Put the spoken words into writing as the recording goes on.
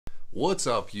What's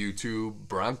up, YouTube?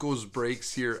 Broncos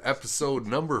Breaks here, episode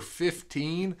number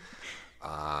 15.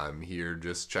 I'm here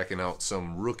just checking out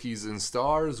some rookies and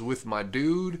stars with my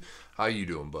dude. How you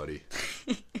doing, buddy?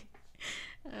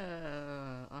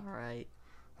 All right.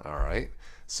 All right.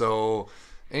 So,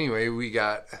 anyway, we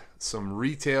got some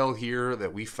retail here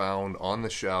that we found on the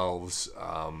shelves.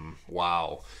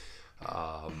 Wow.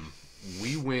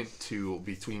 We went to,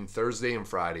 between Thursday and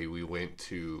Friday, we went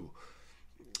to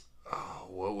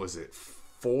what was it?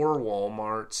 4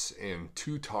 Walmarts and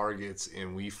 2 Targets,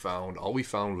 and all we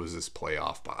found was this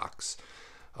playoff box.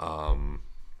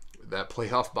 That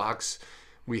playoff box,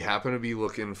 we happened to be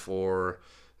looking for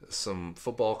some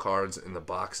football cards, and the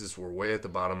boxes were way at the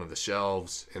bottom of the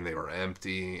shelves, and they were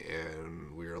empty,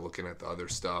 and we were looking at the other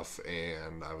stuff,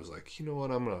 and I was like, you know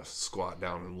what, I'm going to squat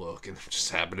down and look, and it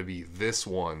just happened to be this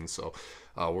one, so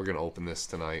we're going to open this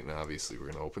tonight, and obviously we're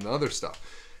going to open the other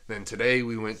stuff. Then today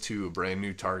we went to a brand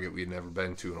new Target we had never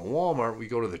been to in a Walmart. We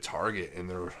go to the Target and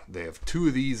they have 2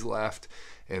 of these left,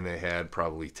 and they had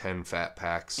probably 10 fat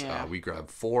packs. Yeah. We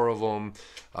grabbed 4 of them.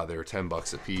 They were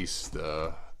 $10 a piece.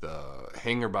 The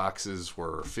hanger boxes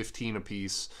were 15 a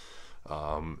piece,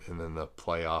 and then the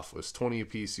playoff was 20 a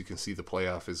piece. You can see the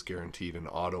playoff is guaranteed an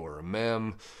auto or a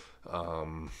mem.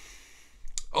 Oh,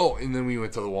 and then we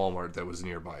went to the Walmart that was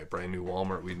nearby, a brand new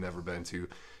Walmart we'd never been to.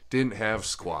 Didn't have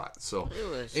squat. So It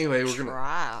was anyway,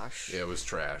 trash. Yeah, it was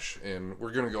trash. And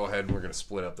we're gonna go ahead and we're gonna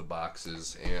split up the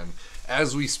boxes. And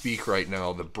as we speak right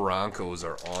now, the Broncos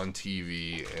are on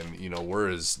TV, and we're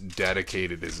as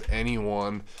dedicated as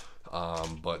anyone.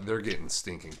 But they're getting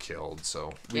stinking killed.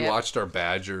 So we watched our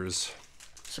Badgers.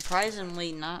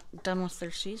 Surprisingly, not done with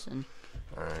their season.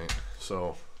 All right.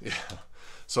 So yeah.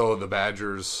 So the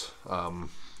Badgers. Yeah,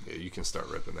 you can start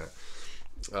ripping that.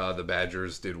 The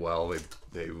Badgers did well.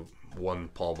 They won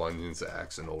Paul Bunyan's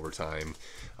axe in overtime.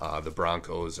 The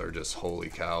Broncos are just holy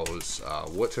cows.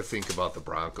 What to think about the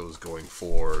Broncos going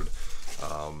forward?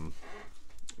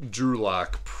 Drew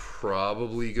Lock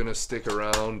probably going to stick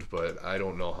around, but I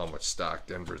don't know how much stock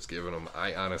Denver's giving him.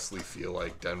 I honestly feel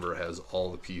like Denver has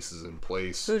all the pieces in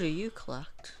place. Who do you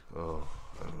collect? Oh,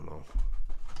 I don't know.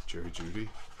 Jerry Jeudy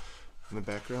in the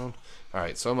background. All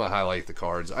right, so I'm going to highlight the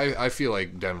cards. I feel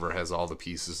like Denver has all the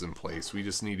pieces in place. We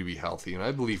just need to be healthy, and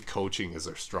I believe coaching is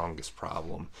our strongest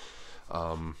problem.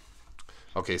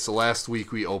 Okay, so last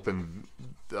week we opened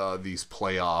these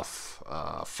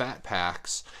playoff fat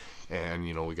packs, and,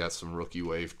 we got some rookie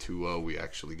wave Tua. We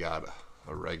actually got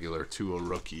a regular Tua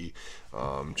rookie.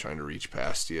 Trying to reach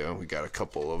past you. We got a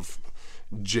couple of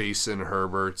Jason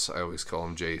Herberts. I always call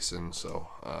him Jason. So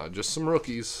just some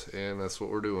rookies, and that's what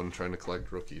we're doing, trying to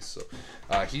collect rookies. So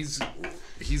he's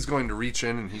going to reach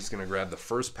in, and he's going to grab the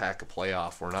first pack of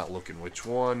playoff. We're not looking which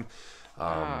one.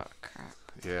 Oh, crap.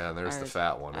 Yeah, there's the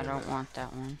fat one. I don't want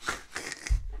that one.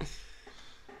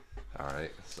 All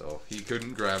right, so he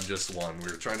couldn't grab just one.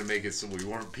 We were trying to make it so we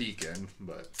weren't peeking,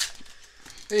 but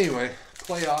anyway,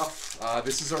 playoff.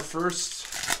 This is our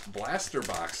first blaster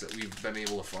box that we've been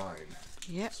able to find.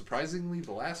 Yep. Surprisingly,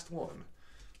 the last one.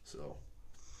 So.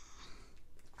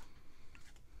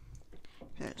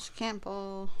 There's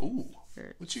Campbell. Ooh.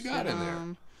 What you got in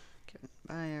there? Kevin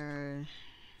Byard.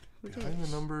 Behind the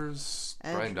numbers,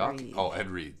 Ed Brian Dock. Reed. Oh, Ed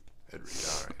Reed. Ed Reed.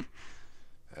 All right.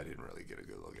 I didn't really get a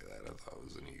good look at that. I thought it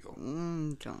was an Eagle.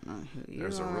 Don't know who you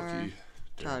There's are. a rookie.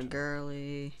 Todd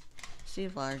Gurley.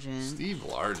 Steve Largent. Steve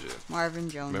Largent. Marvin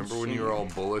Jones. Remember when you were all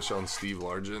bullish on Steve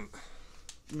Largent?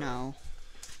 No.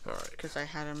 All right. Because I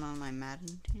had him on my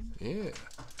Madden team. Yeah.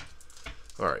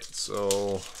 All right.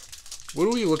 So, what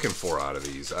are we looking for out of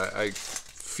these? I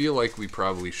feel like we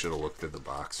probably should have looked at the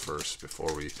box first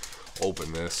before we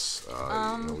open this.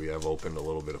 We have opened a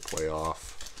little bit of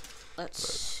playoff. Let's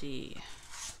see.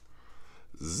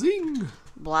 Zing!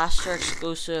 Blaster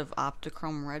exclusive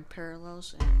Optichrome red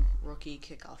parallels and rookie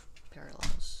kickoff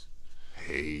parallels.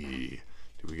 Hey,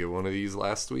 did we get one of these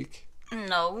last week?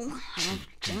 No, I don't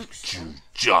think so.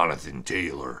 Jonathan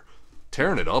Taylor.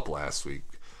 Tearing it up last week.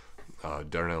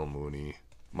 Darnell Mooney,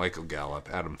 Michael Gallup,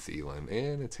 Adam Thielen,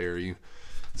 and it's Harry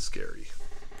Scary.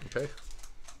 Okay.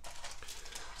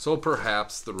 So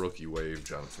perhaps the rookie wave,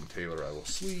 Jonathan Taylor, I will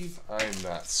sleeve. I'm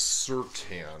not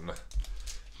certain.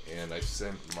 And I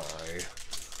sent my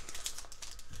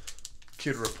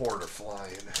kid reporter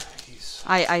flying.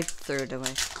 I threw it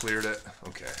away. Cleared it?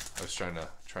 Okay. I was trying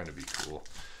to be cool.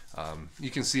 You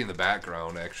can see in the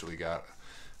background, I actually got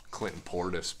Clinton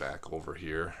Portis back over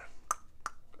here.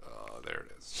 There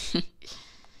it is.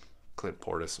 Clint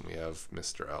Portis, and we have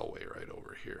Mr. Elway right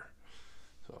over here.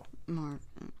 So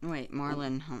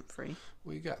Marlon Humphrey.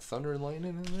 We got Thunder and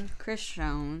Lightning in there. Chris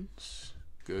Jones.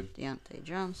 Good. Deontay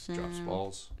Johnson. Drops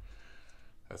balls.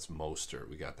 That's Mostert.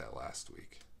 We got that last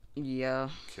week. Yeah.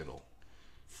 Kittle.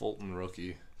 Fulton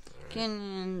rookie. All right.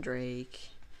 Kenyon Drake.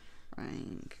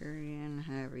 Ryan Kurian,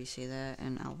 however you say that,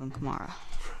 and Alvin Kamara.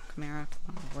 Kamara,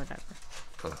 whatever.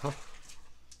 Uh-huh.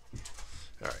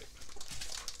 All right.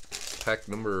 Pack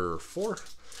number 4. I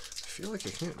feel like I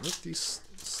can't rip these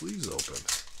sleeves open.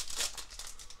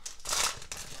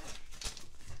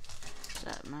 Is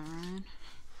that Matt Ryan?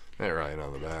 Matt Ryan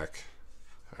on the back.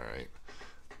 All right.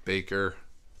 Baker,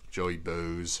 Joey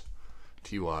Bose,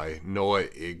 T.Y., Noah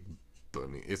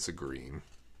Igbunny. It's a green.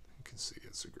 You can see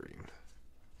it's a green.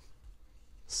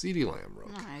 CeeDee Lamb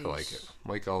rook. Nice. I like it.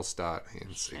 Mike Allstott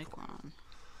and Saquon.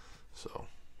 So,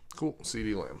 cool.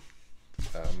 CeeDee Lamb.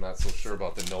 I'm not so sure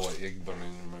about the Noah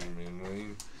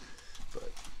Igbunny,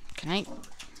 but Can I?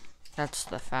 That's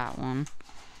the fat one.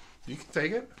 you can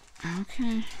take it.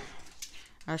 Okay.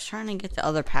 I was trying to get the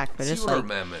other pack, but See it's what our like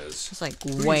mem is. it's like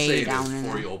Who do you way say it down is in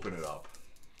before there. you open it up.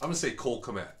 I'm gonna say Cole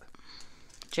Kmet.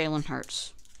 Jalen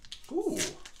Hurts. Ooh,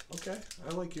 okay.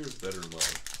 I like yours better than mine.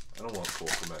 I don't want Cole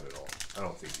Kmet at all. I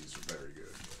don't think he's very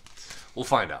good. But we'll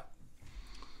find out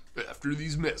after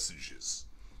these messages.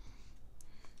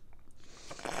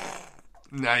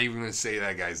 Not even gonna say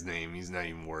that guy's name. He's not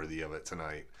even worthy of it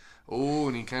tonight. Oh,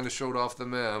 and he kind of showed off the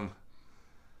mem.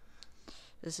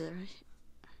 Is it right?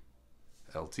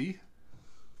 LT.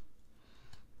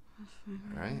 All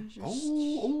right.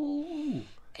 Oh,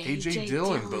 AJ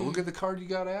Dillon. But look at the card you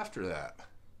got after that.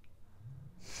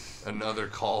 Another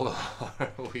call.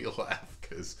 We laugh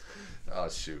because, oh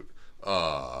shoot.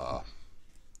 Yeah,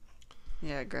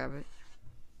 grab it.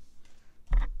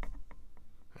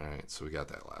 All right, so we got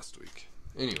that last week.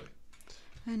 Anyway,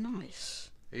 Hey, nice.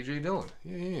 AJ Dillon.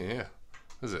 Yeah.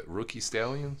 Is it Rookie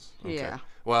Stallions? Okay. Yeah.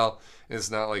 Well, it's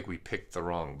not like we picked the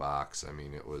wrong box. I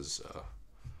mean, it was the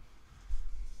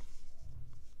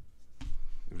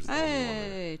only one there.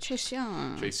 Hey, Chase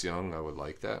Young. Chase Young, I would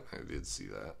like that. I did see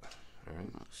that. All right.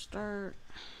 Start.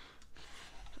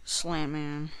 Slant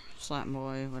Man, Slant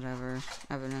Boy, whatever.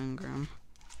 Evan Ingram.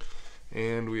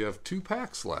 And we have 2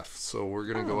 packs left, so we're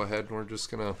going to go ahead and we're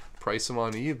just going to price them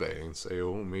on eBay and say,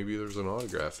 oh, maybe there's an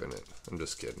autograph in it. I'm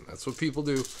just kidding. That's what people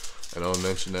do. I know I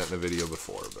mentioned that in a video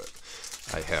before, but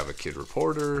I have a kid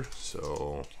reporter,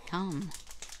 so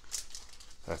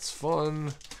that's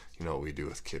fun. You know what we do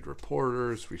with kid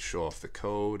reporters. We show off the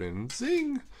code and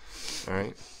zing. All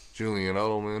right. Julian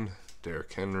Edelman,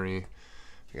 Derrick Henry.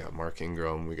 We got Mark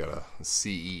Ingram. We got a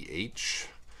CEH.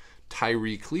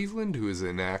 Tyree Cleveland, who is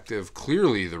inactive.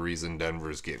 Clearly the reason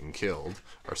Denver's getting killed.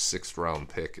 Our 6th round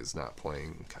pick is not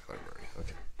playing Kyler Murray.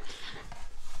 Okay.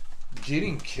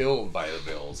 Getting killed by the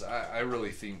Bills. I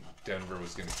really think Denver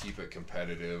was going to keep it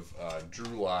competitive.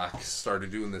 Drew Lock started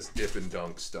doing this dip and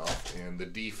dunk stuff, and the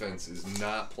defense is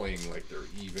not playing like they're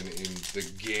even in the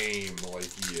game like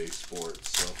EA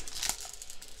Sports. So,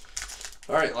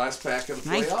 all right, last pack of the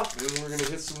playoff, and we're going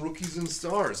to hit some rookies and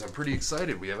stars. I'm pretty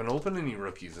excited. We haven't opened any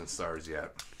rookies and stars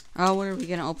yet. Oh, what are we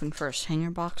going to open first? Hanger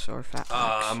box or fat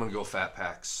packs? I'm going to go fat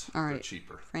packs. All right. They're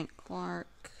cheaper. Frank Clark.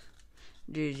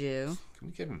 Juju. Can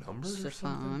we get a number or something?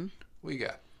 Stephon. What you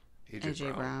got?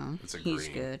 AJ Brown. It's a He's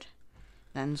green. good.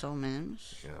 Denzel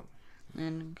Mims. Yeah.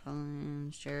 Landon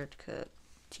Collins. Jared Cook.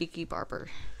 Tiki Barber.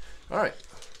 All right.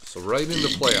 So right into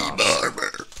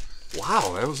playoffs.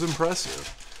 Wow, that was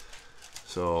impressive.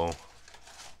 So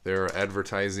they're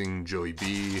advertising Joey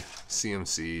B,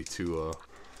 CMC to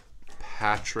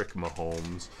Patrick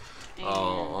Mahomes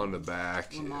on the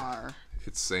back. Lamar.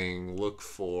 It's saying look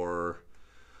for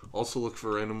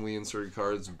randomly inserted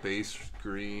cards, base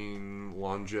green,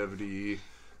 longevity,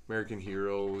 American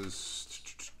Heroes.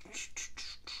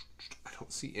 I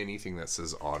don't see anything that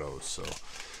says autos, so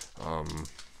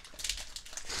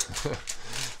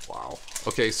wow.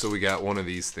 Okay, so we got one of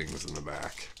these things in the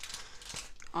back.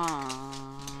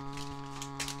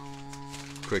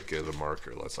 Quick, get a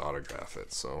marker. Let's autograph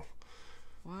it. So,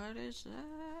 what is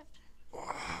that?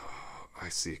 I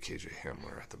see a KJ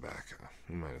Hamler at the back.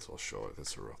 You might as well show it.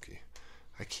 That's a rookie.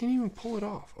 I can't even pull it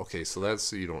off. Okay, so that's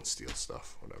so you don't steal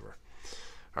stuff. Whatever.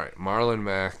 All right, Marlon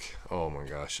Mack. Oh my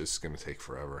gosh, this is gonna take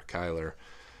forever. Kyler,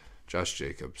 Josh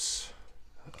Jacobs,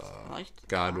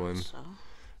 Godwin. Box, so.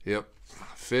 Yep.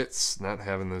 Fitz not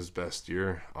having his best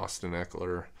year. Austin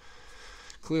Eckler.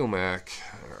 Khalil Mack.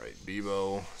 All right.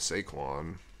 Debo.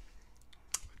 Saquon.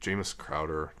 Jameis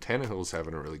Crowder. Tannehill's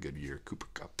having a really good year. Cooper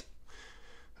Kupp.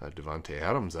 Devontae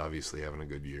Adams obviously having a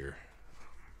good year.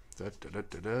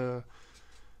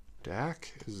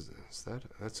 Dak? Is that?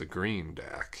 That's a green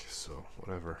Dak. So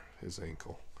whatever. His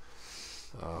ankle.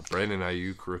 Brandon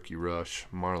Ayuk, rookie rush.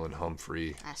 Marlon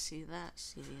Humphrey. I see that.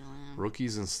 CD Lamb.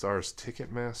 Rookies and Stars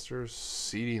Ticketmasters.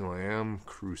 CeeDee Lamb,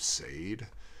 Crusade.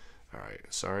 All right.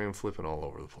 Sorry, I'm flipping all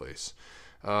over the place.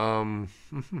 So,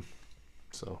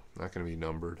 not going to be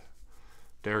numbered.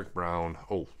 Derek Brown.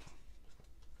 Oh.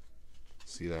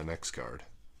 See that next card.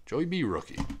 Joey B,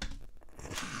 rookie.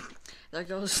 There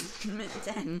goes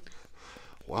mid-10.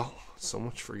 Well, so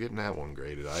much for getting that one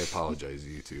graded. I apologize,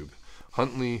 YouTube.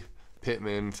 Huntley,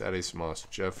 Pittman, Thaddeus Moss,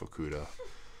 Jeff Okuda,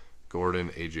 Gordon,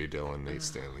 AJ Dillon, Nate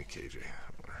Stanley, KJ.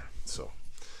 So,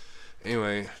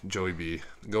 anyway, Joey B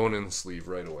going in the sleeve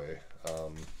right away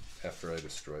after I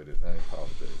destroyed it. I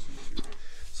apologize, YouTube.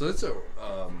 So it's a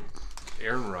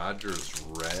Aaron Rodgers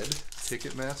red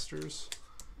Ticketmasters.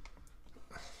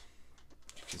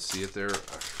 You can see it there.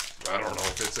 I don't know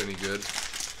if it's any good.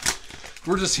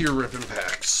 We're just here ripping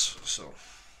packs, so.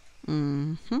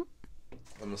 I'm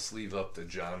gonna sleeve up the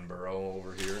John Burrow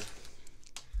over here.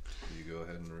 You go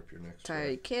ahead and rip your next.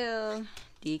 Tyreek Hill,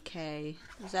 DK,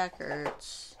 Zach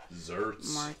Ertz,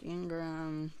 Zerts. Mark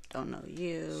Ingram, don't know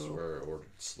you. Swear I ordered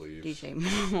sleeves.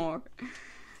 DJ Moore,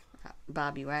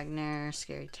 Bobby Wagner,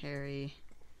 Scary Terry,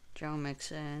 Joe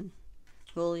Mixon,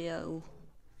 Julio,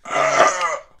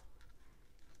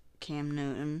 Cam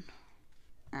Newton,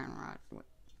 Aaron Rodgers.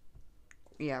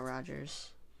 Yeah, Rodgers.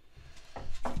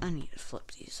 I need to flip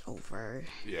these over.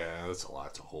 Yeah, that's a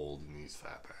lot to hold in these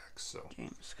fat packs. So.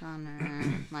 James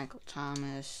Conner, Michael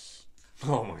Thomas.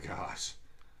 Oh my gosh.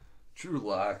 Drew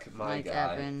Lock, Mike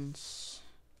guy. Evans.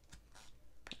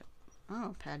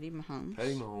 Oh, Patty Mahomes.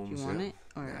 Patty Mahomes. Do you want it?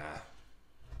 Or? Nah.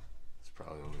 It's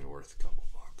probably only worth a couple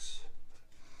bucks.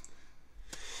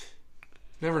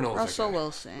 Never know. Russell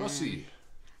Wilson. Russie.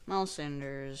 Miles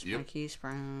Sanders. Yep. Marquise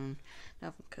Brown.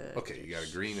 Dalvin Cook. Okay, you got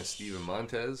a green of Steven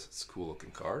Montez. It's a cool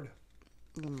looking card.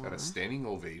 Lamar. Got a standing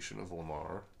ovation of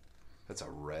Lamar. That's a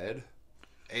red.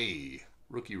 A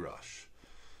rookie rush.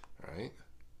 All right.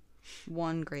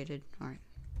 1 graded. All right.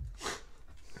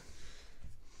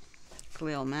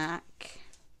 Khalil Mack.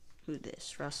 Who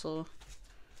this? Russell.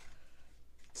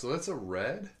 So that's a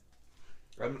red.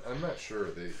 I'm not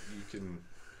sure that you can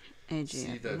AJ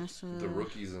see that Epinesa. the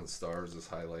rookies and stars is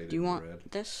highlighted Do you want in red.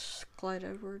 this? Clyde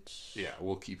Edwards? Yeah,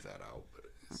 we'll keep that out, but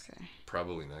it's Okay.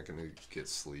 probably not going to get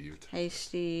sleeved.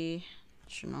 Hasty.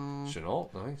 Chenault. Chenault,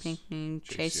 nice. Pinkney.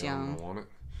 Chase I Young. want it.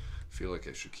 I feel like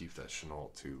I should keep that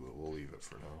Chenault too, but we'll leave it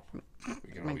for now.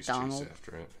 We can always McDonald. chase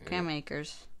after it. Yeah. Cam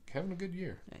Akers. Having a good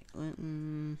year. Jake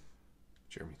Luton.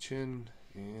 Jeremy Chin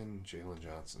and Jalen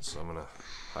Johnson. So I'm going to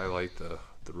highlight the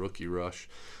rookie rush.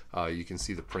 You can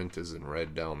see the print is in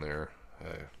red down there.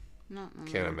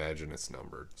 Can't imagine it's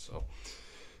numbered. So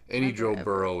any Never, Joe ever.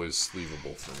 Burrow is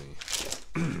sleevable for me.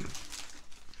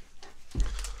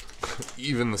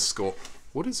 Even the score.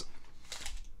 What is?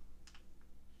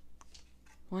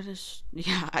 What is?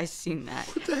 Yeah, I seen that.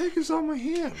 What the heck is on my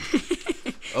hand?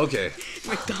 Okay.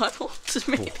 McDonald's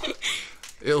maybe.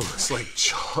 It looks like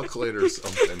chocolate or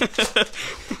something. What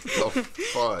the I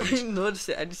fudge? didn't notice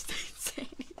it. I just didn't say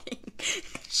anything.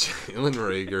 Jalen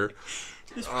Rager.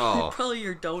 It's Oh. probably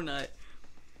your donut.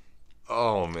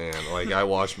 Oh man, like I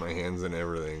wash my hands and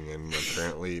everything, and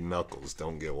apparently knuckles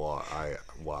don't get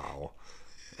wow.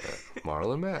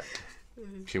 Marlon Mack.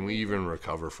 Can we even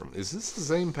recover from? Is this the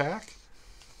same pack?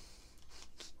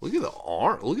 Look at the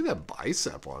arm. Look at that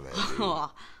bicep on that dude.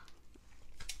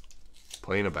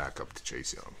 Playing a backup to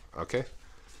Chase Young. Okay.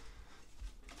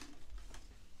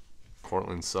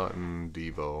 Cortland Sutton,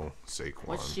 Devo, Saquon.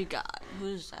 What you got?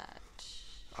 Who's that?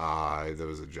 That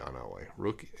was a John Elway.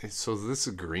 Rookie. So this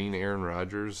is green Aaron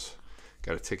Rodgers.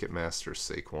 Got a Ticketmaster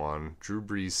Saquon. Drew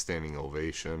Brees standing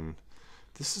ovation.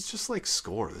 This is just like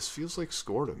score. This feels like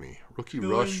score to me. Rookie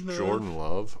rush Jordan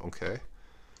Love. Okay.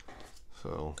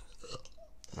 So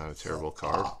not a terrible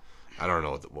card. I don't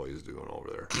know what the boy is doing over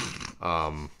there.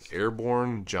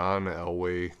 Airborne John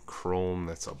Elway Chrome.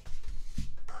 That's a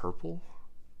purple.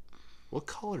 What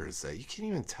color is that? You can't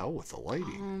even tell with the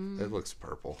lighting. It looks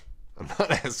purple. I'm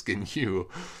not asking you.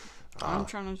 I'm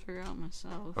trying to figure out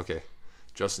myself. Okay.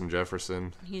 Justin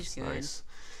Jefferson. He's good. Nice.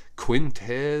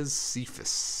 Quintez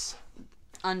Cephas.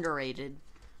 Underrated.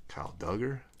 Kyle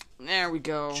Duggar. There we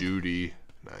go. Judy.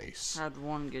 Nice. Had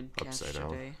one good catch Upside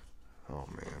down. today. Oh,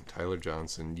 man. Tyler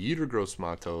Johnson. Yetur Gross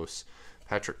Matos.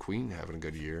 Patrick Queen having a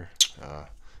good year.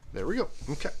 There we go.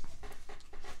 Okay.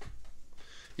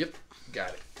 Yep. Got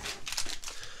it.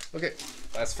 Okay.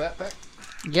 Last fat pack.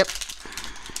 Yep.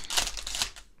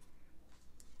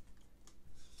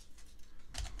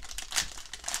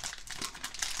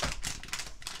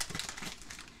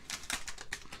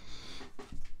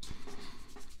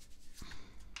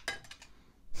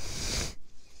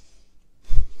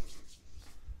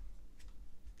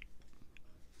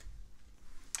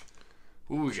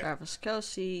 Who we got? Travis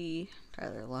Kelce,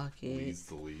 Tyler Lockett, Leads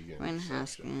the league in Wayne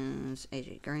interception. Haskins,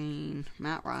 AJ Green,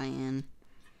 Matt Ryan.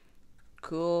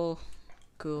 Cool.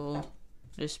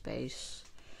 This base.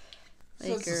 So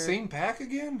that's the same pack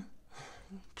again?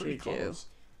 Pretty Juju. close.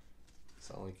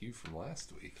 Sound like you from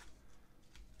last week.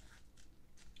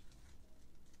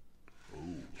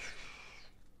 Ooh.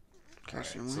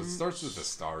 Carson Alright, so it Wentz. starts with the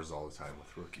stars all the time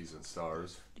with rookies and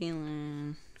stars.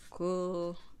 Dylan.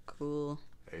 Cool.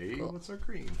 Hey, Cool. what's our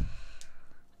green?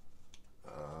 I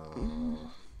Not don't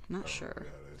know sure. who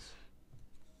that is.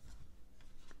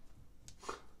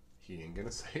 He ain't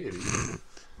gonna say it either.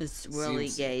 It's Willie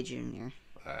Seems- Gay Jr.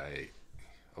 Okay.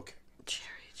 Jerry.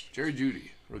 Jerry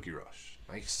Jeudy, rookie rush.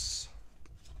 Nice.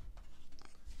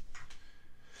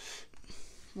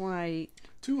 White.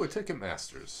 Tua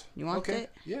Ticketmasters. You want okay.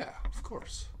 it? Yeah, of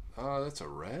course. That's a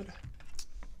red.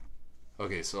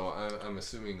 Okay, so I'm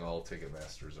assuming all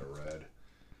Ticketmasters are red.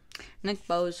 Nick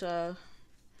Bosa.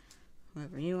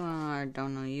 Whoever you are,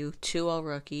 don't know you. 2-0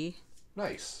 rookie.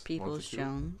 Nice. Peoples 1-2.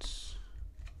 Jones.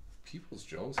 Peoples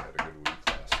Jones had a good week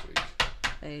last week.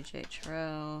 AJ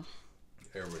Terrell.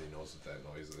 Everybody knows what that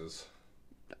noise is.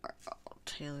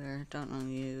 Taylor, don't know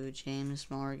you. James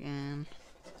Morgan.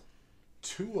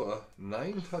 Tua,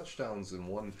 9 touchdowns and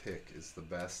 1 pick is the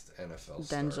best NFL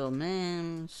start. Denzel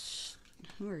Mims.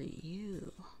 Who are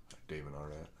you? David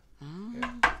Arnett. Oh.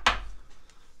 Yeah.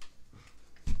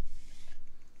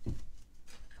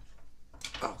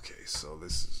 Okay, so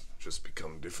this has just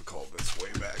become difficult. That's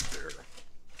way back there.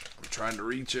 I'm trying to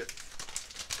reach it.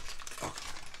 Okay.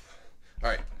 All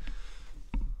right.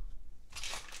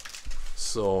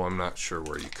 So I'm not sure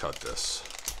where you cut this.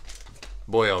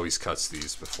 Boy always cuts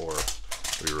these before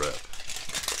we rip.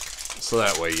 So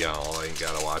that way, y'all ain't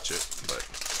gotta watch it. But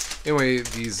anyway,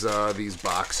 these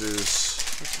boxes,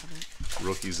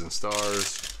 rookies and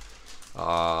stars,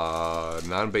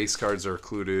 non-base cards are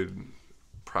included.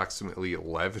 Approximately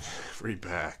 11 every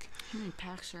pack. How many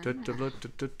packs are in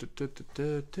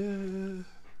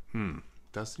there?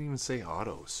 Doesn't even say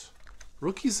autos.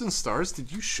 Rookies and stars, did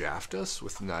you shaft us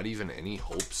with not even any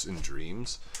hopes and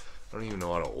dreams? I don't even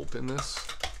know how to open this.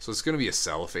 So it's going to be a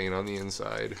cellophane on the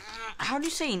inside. How do you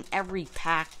say in every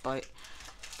pack, but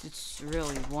it's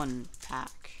really one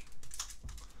pack?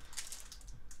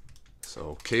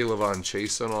 So Caleb on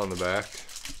Chasen on the back.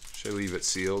 Should I leave it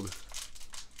sealed?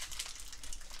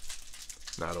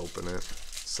 Not open it.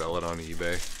 Sell it on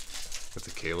eBay. With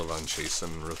the Caleb on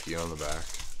Chasen rookie on the back.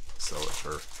 Sell it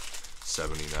for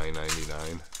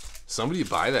 $79.99. Somebody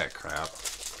buy that crap.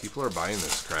 People are buying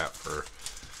this crap for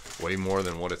way more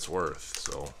than what it's worth.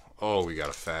 So, oh, we got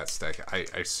a fat stack.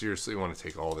 I seriously want to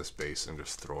take all this base and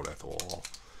just throw it at the wall.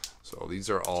 So these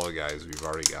are all the guys we've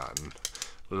already gotten.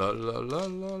 La la la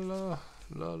la la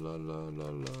la la la la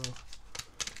la.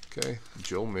 Okay,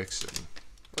 Joe Mixon.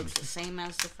 Looks the same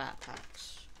as the fat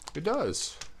packs. It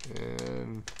does.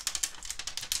 And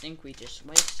I think we just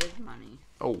wasted money.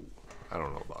 oh, I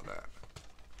don't know about that.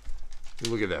 You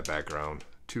look at that background.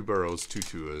 2 Burrows, 2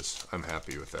 Tuas. I'm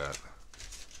happy with that.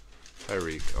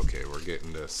 Tyreek. Okay, we're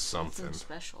getting to something. Nothing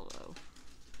special though.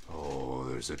 Oh,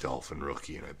 there's a Dolphin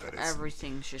rookie, and I bet it's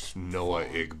Everything's just Noah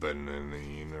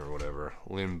Igbenanine or whatever.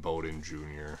 Lynn Bowden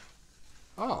Jr.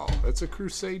 Oh, that's a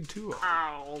Crusade Tua.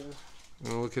 Ow.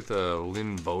 And look at the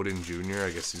Lynn Bowden Jr. I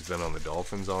guess he's been on the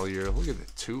Dolphins all year. Look at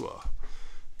the Tua.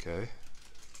 Okay.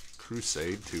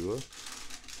 Crusade Tua.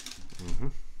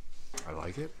 I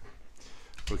like it.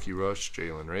 Rookie Rush,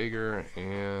 Jalen Rager,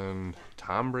 and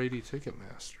Tom Brady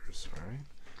Ticketmasters. All right.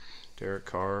 Derek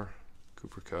Carr,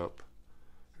 Cooper Kupp.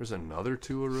 There's another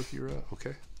Tua rookie rush.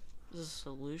 Okay. Is this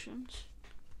Solutions?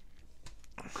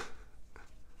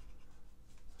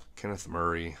 Kenneth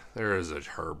Murray. There is a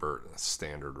Herbert, a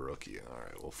standard rookie. All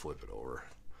right, we'll flip it over.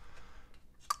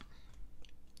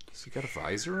 Has he got a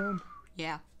visor on?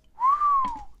 Yeah.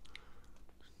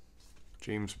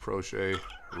 James Prochet,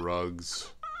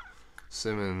 Ruggs,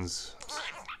 Simmons.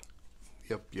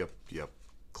 Yep.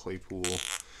 Claypool,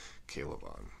 Caleb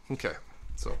on. Okay,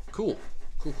 so cool.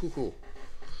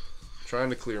 Trying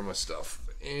to clear my stuff.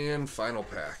 And final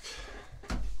pack.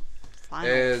 Final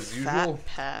As usual. fat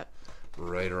pack.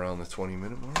 Right around the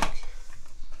 20-minute mark.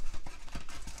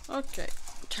 Okay,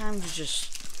 time to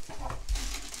just.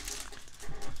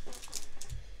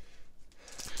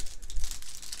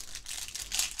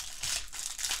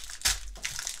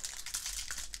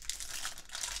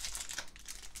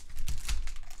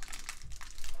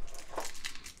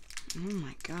 Oh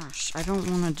my gosh, I don't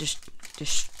want to just.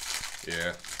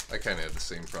 Yeah, I kind of had the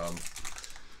same problem.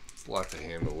 It's a lot to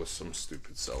handle with some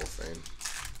stupid cellophane.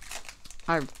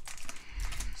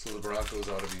 So the Broncos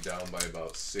ought to be down by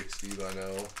about 60 by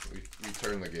now. We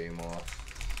turned the game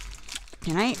off.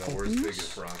 Can I We're as open big this?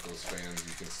 as Broncos fans,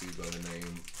 you can see by the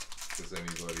name, as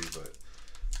anybody, but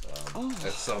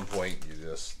at some point you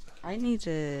just... I need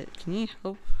to... Can you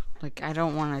help? Like, I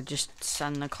don't want to just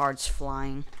send the cards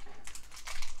flying.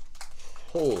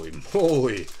 Holy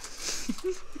moly!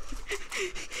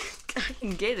 I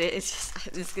can get it. It's just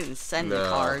I'm just gonna send the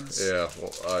cards. Yeah,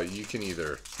 well, you can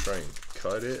either try and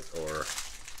cut it or...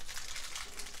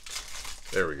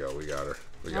 There we go. We got her.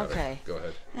 We got her. Go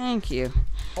ahead. Thank you.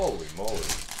 Holy moly!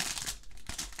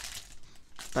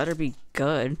 Better be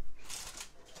good.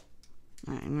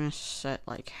 Alright, I'm gonna set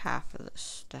like half of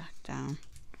this stack down.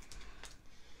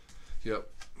 Yep.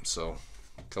 So,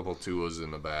 a couple Tuas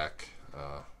in the back.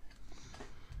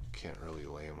 Can't really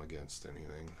lay them against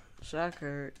anything. Zach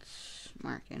Ertz,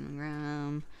 Mark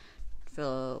Ingram,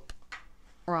 Phillip,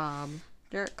 Rob,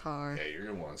 Derek Carr. Yeah, you're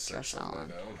gonna want to set some of that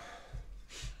down.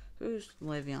 Who's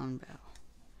Le'Veon Bell?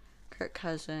 Kirk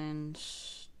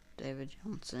Cousins, David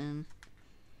Johnson,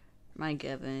 Mike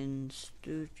Evans,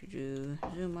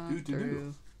 Zuma,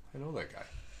 Drew. I know that guy.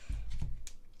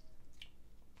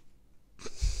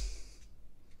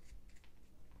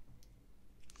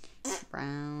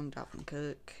 Brown, Dalvin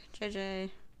Cook,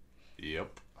 JJ.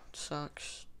 Yep.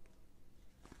 Sucks.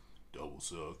 Double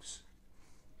sucks.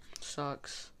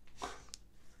 Sucks.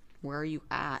 Where are you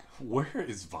at? Where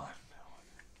is Von Miller?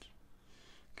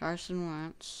 Carson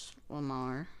Wentz,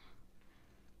 Lamar.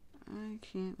 I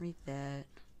can't read that.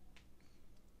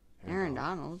 Aaron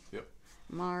Donald. Yep.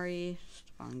 Amari,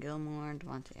 Stephon Gilmore,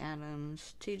 Devontae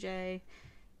Adams, TJ,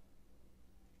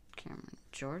 Cameron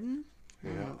Jordan,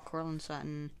 Cortland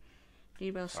Sutton,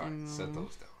 Debo Samuel. Alright, set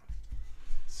those down.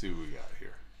 Let's see what we got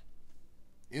here.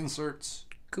 Inserts.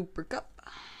 Cooper Kupp,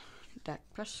 Dak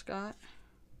Prescott,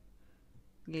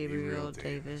 Gabriel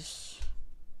Davis.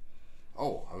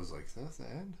 Oh, I was like, that's the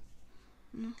end?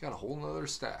 No. Got a whole nother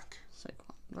stack.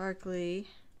 Saquon Barkley.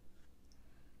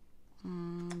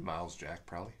 Miles Jack,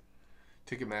 probably.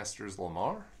 Ticketmaster's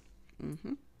Lamar.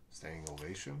 Mm-hmm. Standing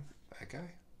ovation. That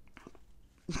guy.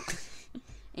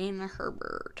 And a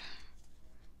Herbert.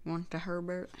 You want the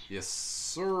Herbert? Yes,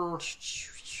 sir.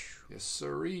 Yes,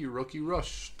 sirree. Rookie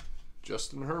rush.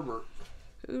 Justin Herbert.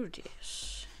 Who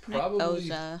dis? Probably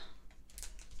Nick Bosa.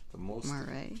 The most.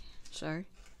 Murray. Sorry.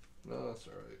 No, that's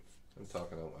all right. I'm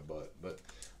talking out my butt, but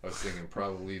I was thinking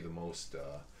probably the most.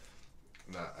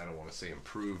 I don't want to say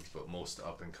improved, but most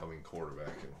up and coming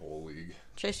quarterback in the whole league.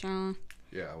 Chase Young.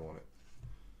 Yeah, I want it.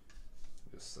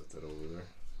 Just set that over there.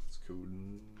 It's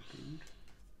code.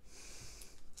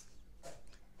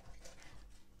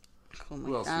 Cole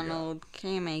McDonald,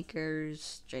 Cam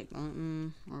Akers, Jake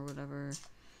Mountain, or whatever.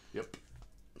 Yep.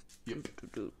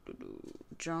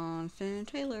 Jonathan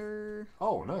Taylor.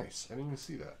 Oh, nice. I didn't even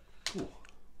see that. Cool.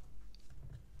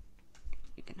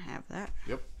 You can have that.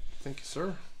 Yep. Thank you,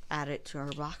 sir. Add it to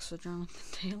our box of Jonathan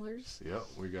Taylors. Yep,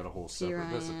 we got a whole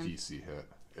separate. That's a PC hit.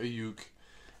 Ayuk.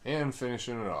 And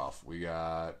finishing it off, we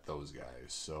got those guys.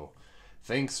 So,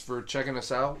 thanks for checking us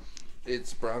out.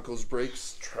 It's Broncos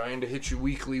Breaks, trying to hit you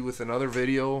weekly with another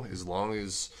video as long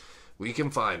as we can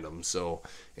find them. So,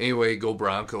 anyway, go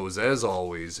Broncos as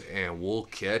always, and we'll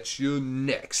catch you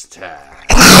next time.